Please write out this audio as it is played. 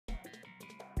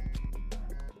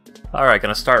Alright,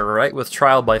 gonna start right with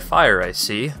Trial by Fire, I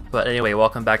see. But anyway,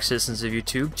 welcome back, citizens of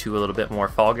YouTube, to a little bit more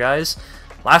Fall Guys.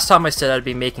 Last time I said I'd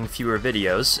be making fewer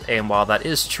videos, and while that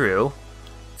is true,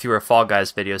 fewer Fall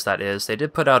Guys videos that is, they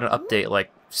did put out an update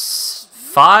like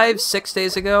 5-6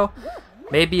 days ago,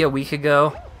 maybe a week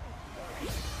ago.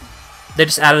 They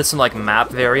just added some like map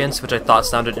variants, which I thought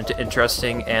sounded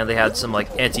interesting, and they had some like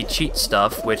anti-cheat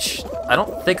stuff, which I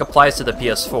don't think applies to the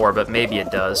PS4, but maybe it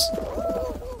does.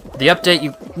 The update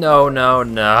you... No.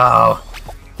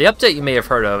 The update you may have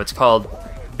heard of, it's called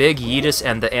Big Yeetus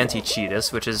and the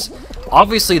Anti-Cheatus, which is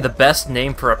obviously the best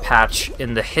name for a patch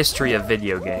in the history of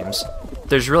video games.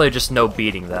 There's really just no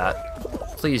beating that.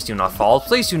 Please do not fall.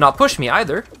 Please do not push me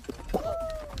either.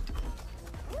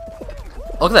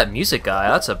 Look at that music guy.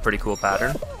 That's a pretty cool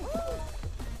pattern.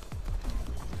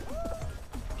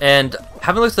 And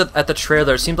having looked at the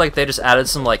trailer, it seemed like they just added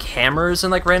some like hammers in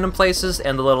like random places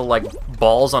and the little like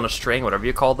balls on a string, whatever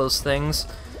you call those things.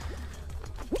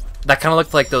 That kind of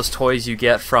looked like those toys you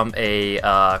get from a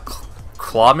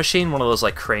claw machine, one of those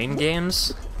like crane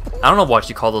games. I don't know what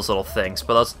you call those little things,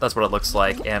 but that's what it looks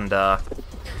like. And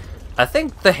I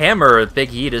think the hammer,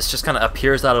 Big Yeetus, just kind of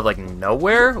appears out of like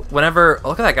nowhere. Whenever,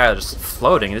 look at that guy just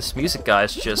floating. This music guy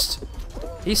is just,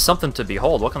 he's something to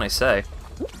behold. What can I say?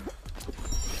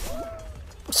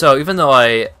 So even though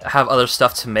I have other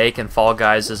stuff to make and Fall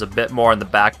Guys is a bit more on the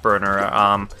back burner,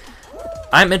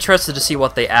 I'm interested to see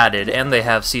what they added, and they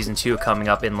have Season 2 coming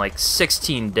up in like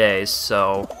 16 days,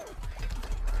 so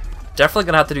definitely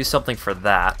gonna have to do something for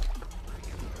that.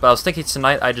 But I was thinking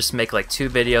tonight I'd just make like 2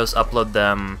 videos, upload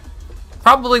them,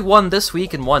 probably one this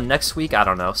week and one next week, I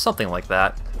don't know, something like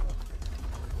that.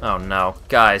 Oh no,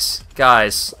 guys,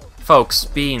 folks,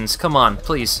 beans, come on,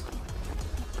 please.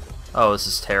 Oh, this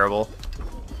is terrible.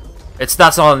 That's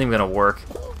not even gonna work.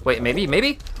 Wait,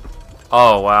 maybe?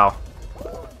 Oh, wow.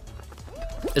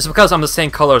 It's because I'm the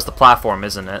same color as the platform,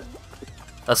 isn't it?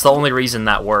 That's the only reason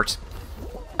that worked.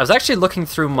 I was actually looking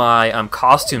through my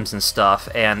costumes and stuff,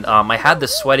 and I had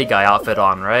this sweaty guy outfit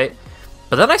on, right?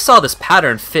 But then I saw this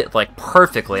pattern fit like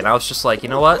perfectly, and I was just like, you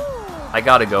know what? I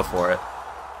gotta go for it.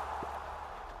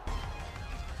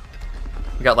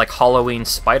 We got like Halloween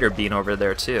Spider Bean over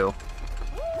there too.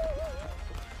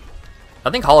 I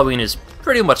think Halloween is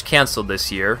pretty much canceled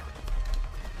this year.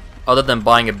 Other than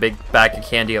buying a big bag of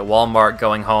candy at Walmart,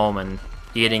 going home, and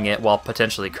eating it while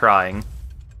potentially crying.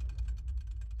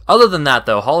 Other than that,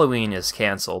 though, Halloween is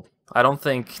canceled. I don't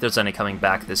think there's any coming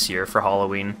back this year for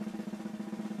Halloween.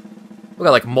 We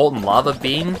got like Molten Lava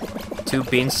Bean. 2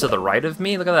 beans to the right of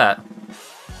me. Look at that.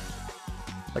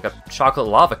 Like a chocolate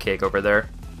lava cake over there.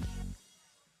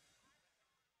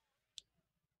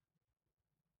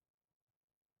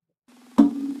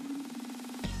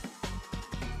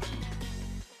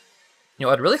 You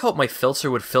know, I'd really hope my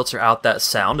filter would filter out that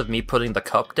sound of me putting the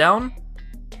cup down.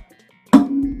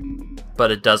 But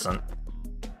it doesn't.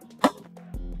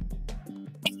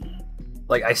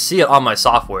 Like, I see it on my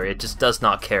software, it just does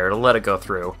not care, it'll let it go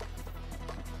through.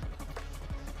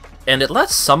 And it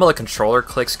lets some of the controller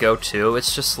clicks go too,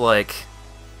 it's just like...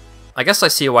 I guess I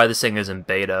see why this thing is in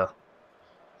beta.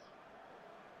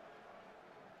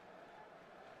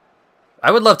 I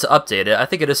would love to update it, I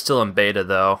think it is still in beta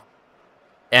though.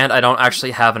 And I don't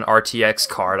actually have an RTX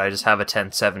card, I just have a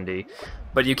 1070.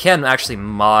 But you can actually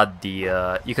mod the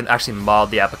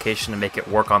application to make it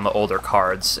work on the older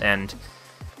cards, and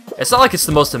it's not like it's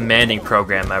the most demanding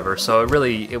program ever, so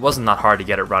it wasn't that hard to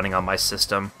get it running on my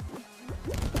system.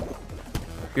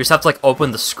 You just have to like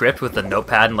open the script with the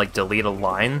notepad and like delete a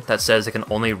line that says it can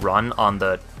only run on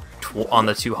the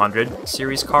 200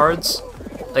 series cards.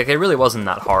 Like, it really wasn't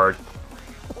that hard.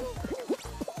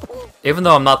 Even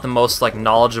though I'm not the most like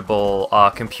knowledgeable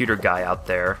computer guy out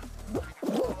there,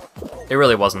 it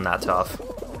really wasn't that tough.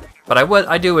 But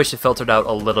I do wish it filtered out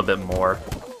a little bit more.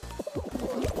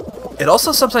 It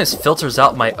also sometimes filters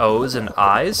out my O's and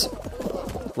I's.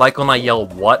 Like when I yell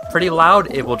 "what" pretty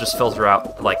loud, it will just filter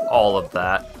out like all of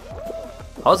that.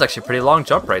 That was actually a pretty long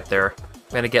jump right there.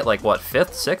 I'm gonna get like what,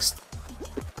 5th, 6th?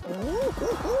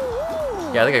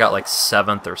 Yeah, I think I got like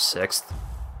 7th or 6th.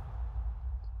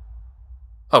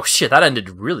 Oh shit, that ended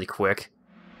really quick.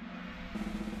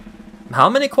 How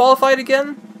many qualified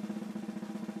again?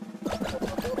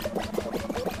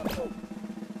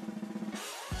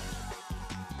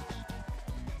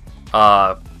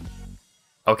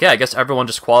 Okay, I guess everyone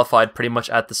just qualified pretty much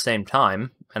at the same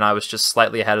time, and I was just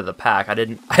slightly ahead of the pack. I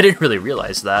didn't really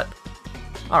realize that.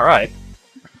 Alright.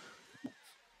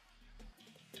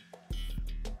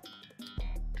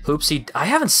 Hoopsie, I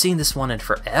haven't seen this one in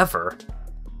forever.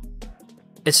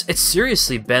 It's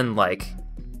seriously been like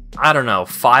I don't know,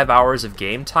 5 hours of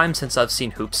game time since I've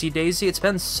seen Hoopsie Daisy. It's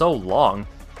been so long.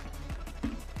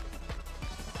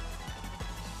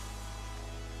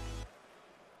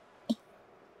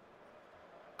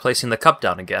 Placing the cup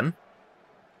down again.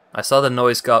 I saw the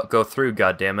noise go through,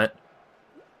 goddammit.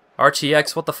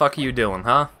 RTX, what the fuck are you doing,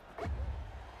 huh?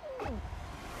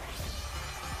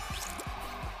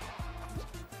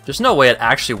 There's no way it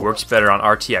actually works better on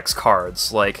RTX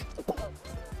cards, like...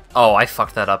 Oh, I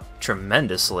fucked that up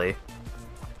tremendously.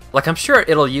 Like, I'm sure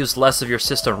it'll use less of your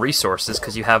system resources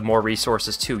because you have more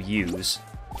resources to use.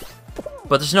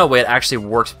 But there's no way it actually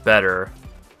works better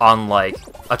on, like,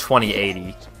 a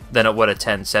 2080 than it would a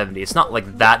 1070. It's not,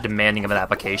 like, that demanding of an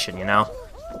application, you know?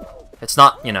 It's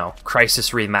not, you know,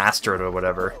 Crysis Remastered or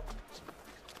whatever.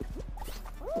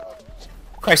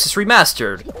 Crysis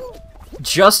Remastered!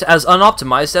 Just as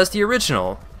unoptimized as the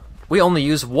original. We only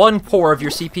use 1 core of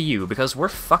your CPU because we're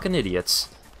fucking idiots.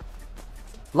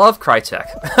 Love Crytek.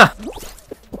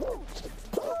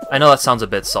 I know that sounds a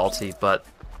bit salty, but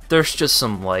there's just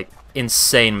some, like,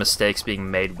 insane mistakes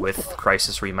being made with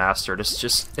Crysis Remastered.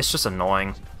 It's just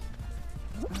annoying.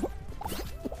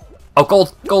 Oh,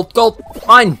 gold! Gold! Gold!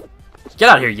 Mine! Get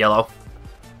out of here, yellow!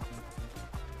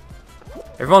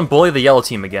 Everyone bully the yellow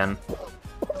team again.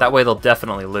 That way they'll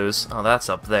definitely lose. Oh, that's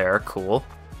up there. Cool.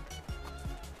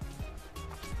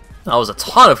 Oh, there's a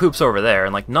ton of hoops over there,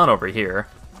 and, like, none over here.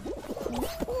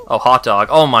 Oh, hot dog.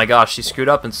 Oh my gosh, she screwed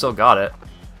up and still got it.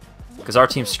 Because our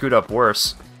team screwed up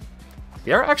worse.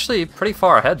 We are actually pretty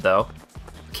far ahead, though.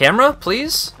 Camera,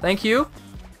 please? Thank you.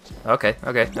 Okay,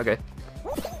 okay, okay.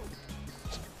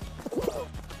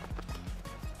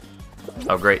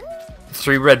 Oh, great.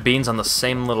 3 red beans on the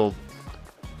same little...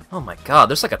 Oh my god,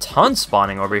 there's like a ton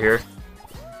spawning over here.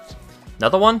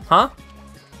 Another one? Huh?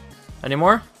 Any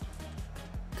more?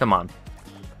 Come on.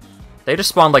 They just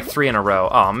spawned like 3 in a row.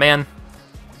 Oh man.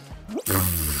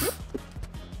 Oh,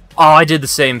 I did the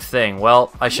same thing.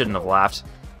 Well, I shouldn't have laughed.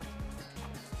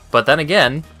 But then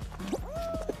again...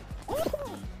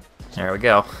 There we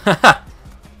go.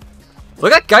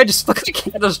 Look at that guy just, look at the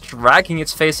cat just dragging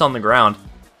its face on the ground.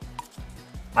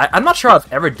 I'm not sure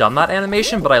I've ever done that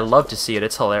animation, but I love to see it.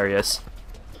 It's hilarious.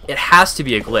 It has to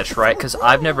be a glitch, right? Because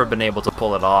I've never been able to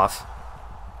pull it off.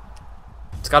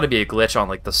 It's got to be a glitch on,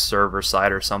 like, the server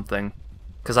side or something.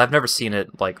 Because I've never seen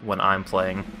it, like, when I'm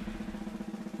playing.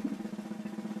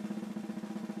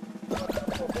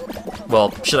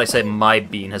 Well, should I say my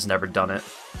bean has never done it.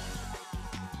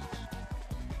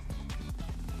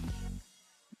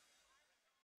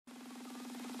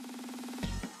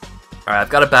 Alright, I've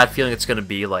got a bad feeling it's gonna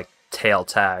be, like, tail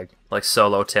tag. Like,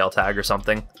 solo tail tag or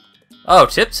something. Oh,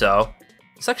 tiptoe.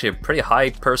 It's actually a pretty high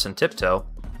person tiptoe.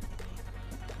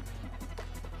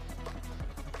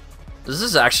 This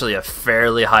is actually a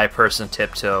fairly high person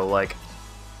tiptoe. Like,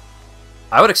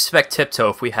 I would expect tiptoe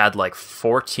if we had, like,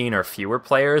 14 or fewer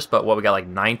players, but what, we got, like,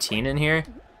 19 in here?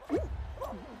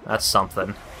 That's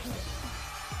something.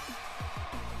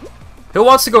 Who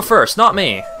wants to go first? Not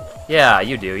me. Yeah,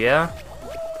 you do, yeah?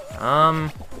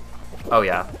 Oh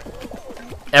yeah.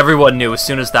 Everyone knew as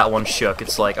soon as that one shook,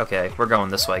 it's like, okay, we're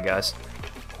going this way, guys.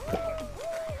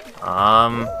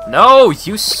 No,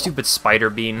 you stupid spider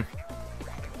bean.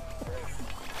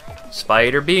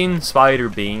 Spider bean, spider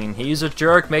bean, he's a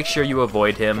jerk, make sure you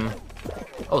avoid him.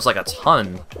 Oh, it's like a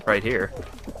ton right here.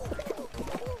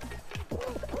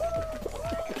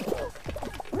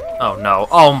 Oh no,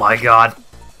 oh my god.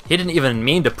 He didn't even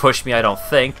mean to push me, I don't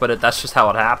think, but that's just how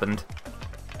it happened.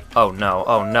 Oh no,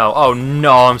 oh no, oh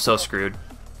no, I'm so screwed.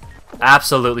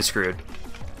 Absolutely screwed.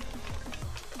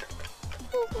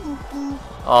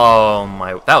 Oh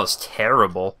my, that was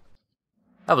terrible.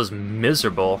 That was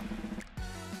miserable.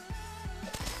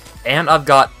 And I've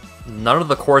got none of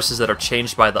the courses that are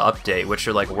changed by the update, which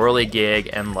are like Whirligig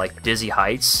and like Dizzy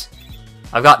Heights.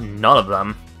 I've got none of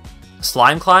them.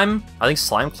 Slime Climb? I think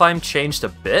Slime Climb changed a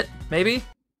bit, maybe?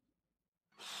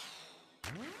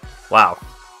 Wow.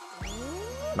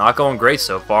 Not going great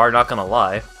so far, not gonna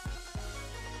lie.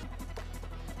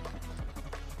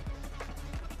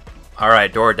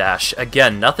 Alright, DoorDash.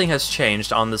 Again, nothing has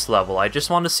changed on this level. I just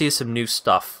want to see some new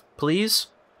stuff. Please?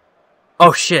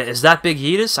 Oh shit, is that Big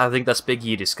Yeetus? I think that's Big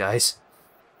Yeetus, guys.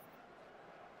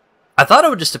 I thought it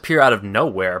would just appear out of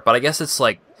nowhere, but I guess it's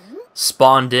like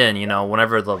spawned in, you know,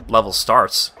 whenever the level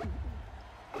starts.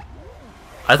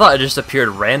 I thought it just appeared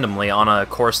randomly on a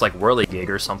course like Whirligig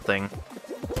or something.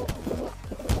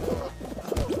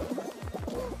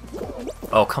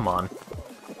 Oh, come on.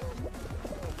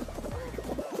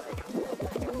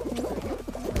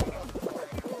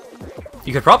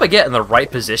 You could probably get in the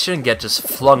right position and get just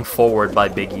flung forward by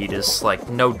Big Yeetus, like,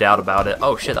 no doubt about it.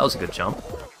 Oh shit, that was a good jump.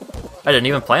 I didn't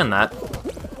even plan that.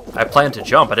 I planned to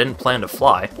jump, I didn't plan to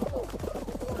fly.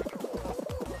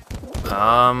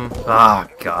 Ah,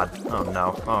 God. Oh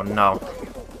no, oh no.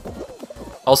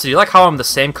 Also, do you like how I'm the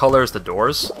same color as the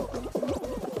doors?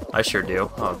 I sure do.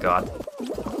 Oh God.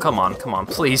 Come on,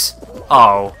 please.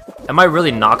 Oh, am I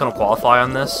really not gonna qualify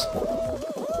on this?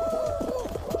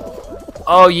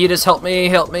 Oh, Yeetus, help me,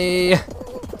 help me!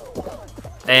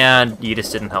 And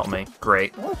Yeetus didn't help me.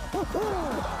 Great.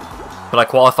 But I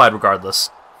qualified regardless.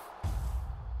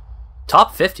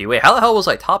 Top 50? Wait, how the hell was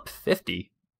I top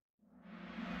 50?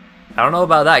 I don't know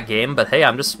about that game, but hey,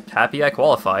 I'm just happy I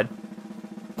qualified.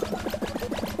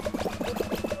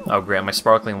 Oh great, my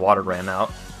sparkling water ran out.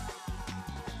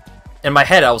 In my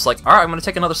head, I was like, alright, I'm gonna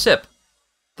take another sip.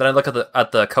 Then I look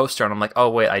at the coaster and I'm like, oh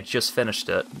wait, I just finished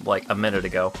it, like, a minute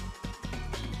ago.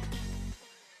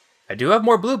 I do have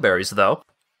more blueberries, though.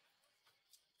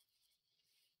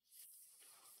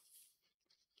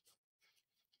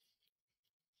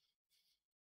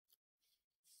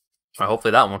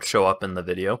 Hopefully that won't show up in the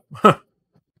video.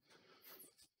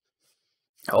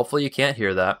 Hopefully you can't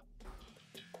hear that.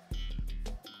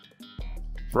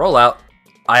 Rollout.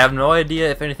 I have no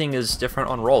idea if anything is different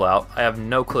on Rollout. I have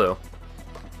no clue.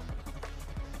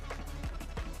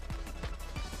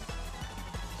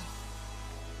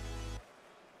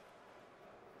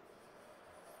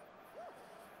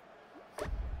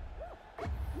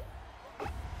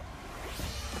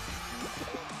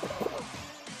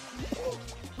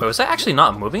 But was I actually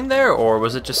not moving there, or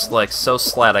was it just like so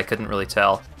slat I couldn't really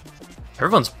tell?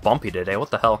 Everyone's bumpy today, what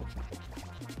the hell?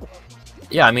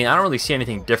 Yeah, I mean, I don't really see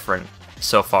anything different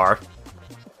so far.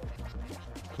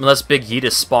 Unless Big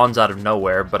Yeetus spawns out of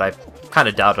nowhere, but I kind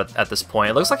of doubt it at this point.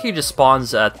 It looks like he just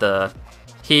spawns at the...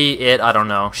 He, it, I don't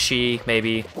know. She,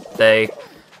 maybe, they.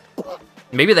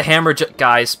 Maybe the hammer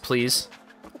guys, please.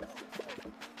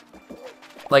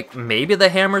 Like, maybe the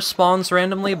hammer spawns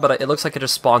randomly, but it looks like it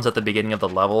just spawns at the beginning of the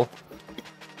level.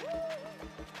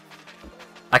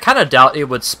 I kind of doubt it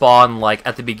would spawn, like,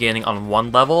 at the beginning on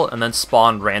one level, and then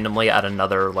spawn randomly at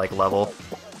another, like, level.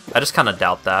 I just kind of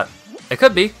doubt that. It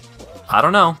could be. I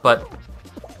don't know, but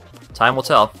time will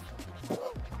tell.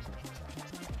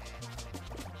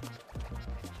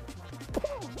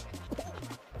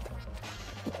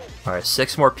 Alright,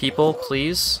 6 more people,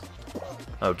 please.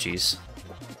 Oh, jeez.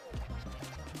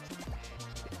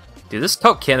 Dude, this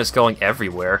Coke can is going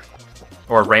everywhere.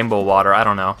 Or rainbow water, I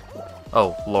don't know.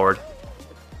 Oh, Lord.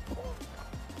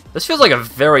 This feels like a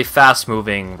very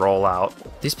fast-moving rollout.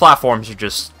 These platforms are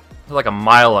just like a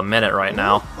mile a minute right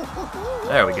now.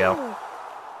 There we go.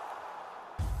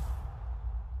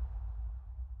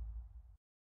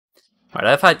 Alright,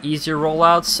 I've had easier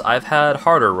rollouts, I've had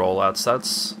harder rollouts.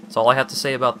 That's all I have to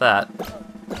say about that.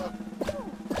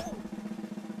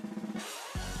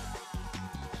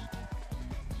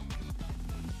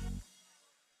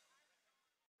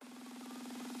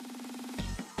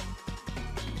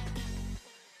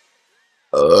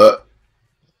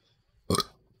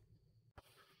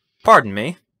 Pardon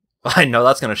me. I know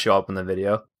that's gonna show up in the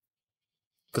video.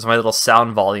 Because my little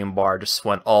sound volume bar just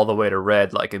went all the way to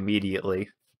red, like, immediately.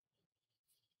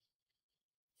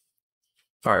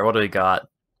 Alright, what do we got?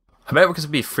 I bet it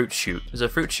could be Fruit Shoot. Is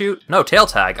it Fruit Shoot? No, Tail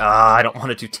Tag. Ah, I don't want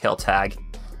to do Tail Tag.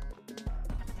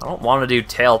 I don't want to do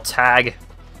Tail Tag.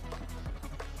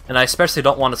 And I especially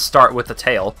don't want to start with the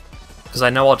tail. Because I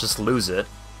know I'll just lose it.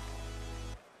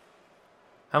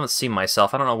 I haven't seen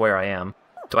myself. I don't know where I am.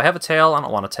 Do I have a tail? I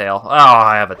don't want a tail. Oh,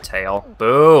 I have a tail.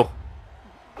 Boo!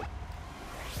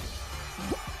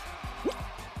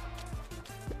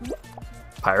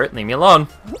 Pirate, leave me alone.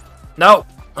 No!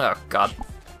 Oh, God.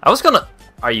 I was gonna...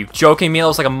 Are you joking me? That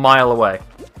was like a mile away.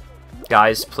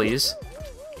 Guys, please.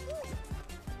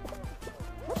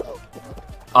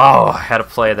 Oh, I had a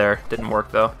play there. Didn't work,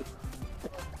 though.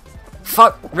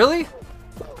 Fuck, really?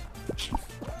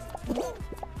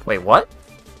 Wait, what?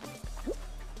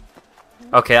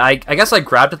 Okay, I guess I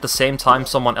grabbed at the same time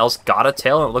someone else got a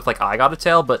tail, and it looked like I got a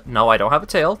tail, but no, I don't have a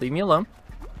tail. Leave me alone.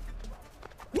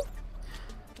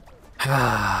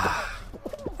 Hi,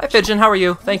 Pigeon, how are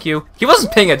you? Thank you. He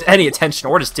wasn't paying any attention,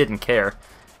 or just didn't care.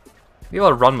 Be able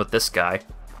to run with this guy.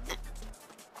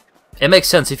 It makes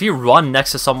sense. If you run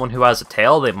next to someone who has a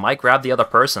tail, they might grab the other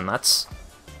person. That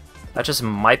just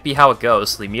might be how it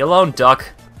goes. Leave me alone, duck.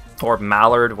 Or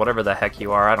mallard, whatever the heck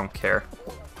you are, I don't care.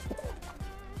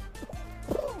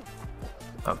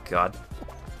 Oh, God.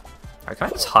 Alright, can I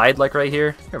just hide, like, right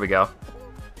here? Here we go.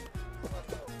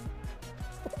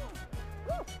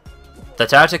 The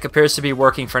tactic appears to be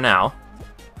working for now.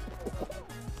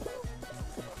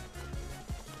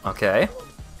 Okay.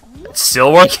 It's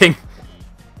still working!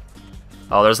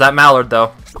 Oh, there's that mallard,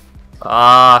 though.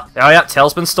 Oh yeah,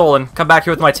 tail's been stolen. Come back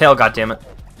here with my tail, goddammit.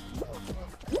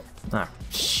 Ah,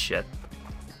 shit.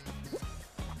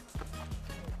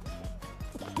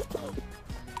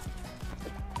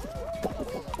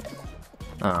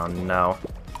 Oh no.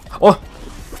 Oh!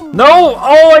 No!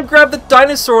 Oh, I grabbed the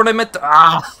dinosaur and I meant to...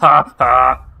 Ah! Ha,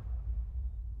 ha.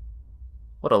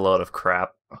 What a load of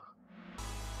crap.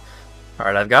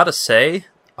 Alright, I've got to say,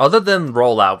 other than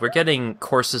rollout, we're getting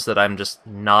courses that I'm just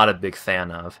not a big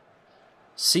fan of.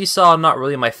 Seesaw, not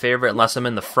really my favorite unless I'm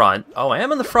in the front. Oh, I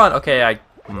am in the front. Okay, I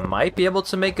might be able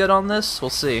to make good on this. We'll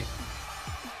see.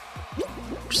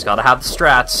 Just gotta have the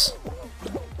strats.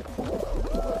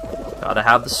 Gotta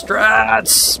have the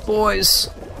strats, boys.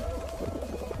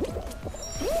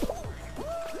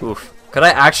 Oof. Could I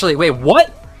actually... Wait,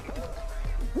 what?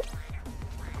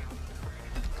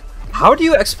 How do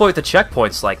you exploit the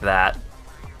checkpoints like that?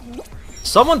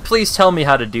 Someone please tell me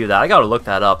how to do that. I gotta look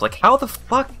that up. Like, how the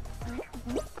fuck...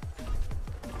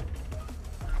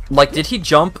 Like, did he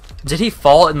jump... Did he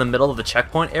fall in the middle of the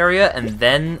checkpoint area and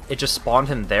then it just spawned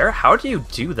him there? How do you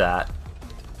do that?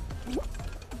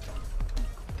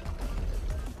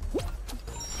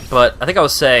 But I think I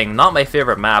was saying, not my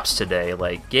favorite maps today.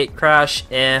 Like, Gate Crash,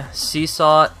 eh.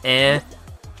 Seesaw, eh.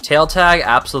 Tail Tag,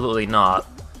 absolutely not.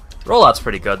 Rollout's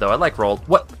pretty good, though. I like roll...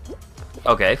 What?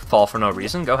 Okay, fall for no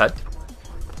reason. Go ahead.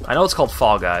 I know it's called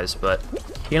Fall Guys, but...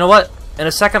 You know what? In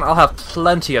a second, I'll have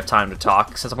plenty of time to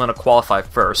talk, since I'm going to qualify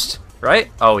first.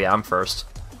 Right? Oh, yeah, I'm first.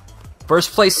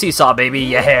 First place Seesaw, baby!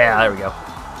 Yeah! There we go.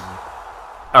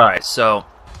 Alright, so...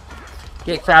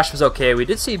 Gate Crash was okay. We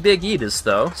did see Big Yeetus,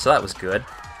 though, so that was good.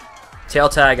 Tail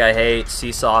Tag I hate.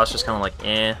 Seesaw is just kind of like,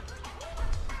 eh.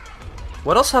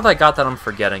 What else have I got that I'm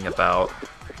forgetting about?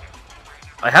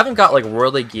 I haven't got, like,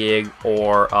 Whirly Gig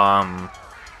or,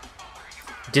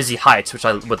 Dizzy Heights, which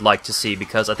I would like to see,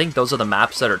 because I think those are the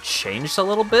maps that are changed a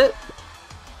little bit.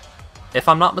 If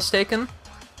I'm not mistaken.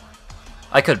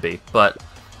 I could be, but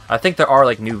I think there are,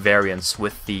 like, new variants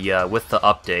with the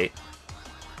update.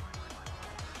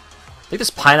 I think this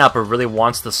pineapple really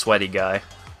wants the sweaty guy.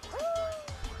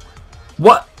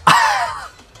 What?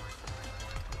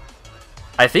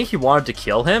 I think he wanted to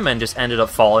kill him and just ended up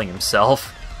falling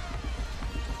himself.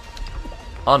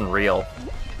 Unreal.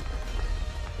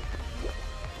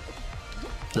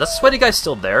 Is that sweaty guy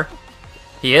still there?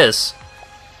 He is.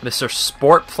 Mr.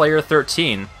 Sport Player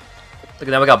 13. Look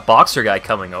at that, we got Boxer Guy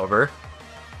coming over.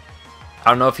 I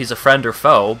don't know if he's a friend or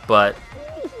foe, but...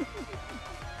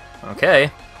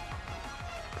 Okay.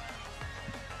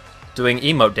 Doing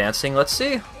emote dancing, let's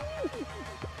see.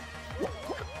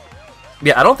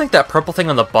 Yeah, I don't think that purple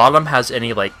thing on the bottom has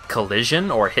any, like,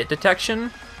 collision or hit detection.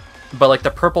 But, like,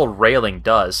 the purple railing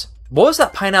does. What was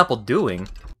that pineapple doing?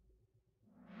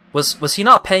 Was he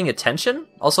not paying attention?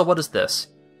 Also, what is this?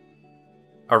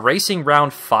 A racing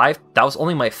round 5? That was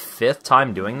only my 5th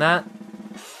time doing that?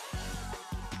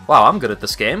 Wow, I'm good at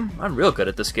this game. I'm real good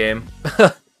at this game.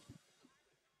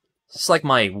 It's like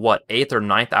my, what, 8th or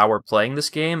 9th hour playing this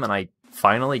game, and I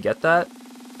finally get that?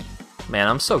 Man,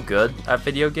 I'm so good at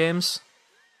video games.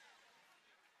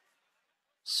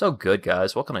 So good,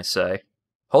 guys. What can I say?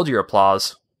 Hold your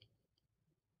applause.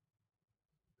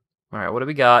 Alright, what do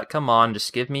we got? Come on,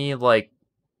 just give me, like,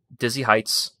 Dizzy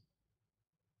Heights.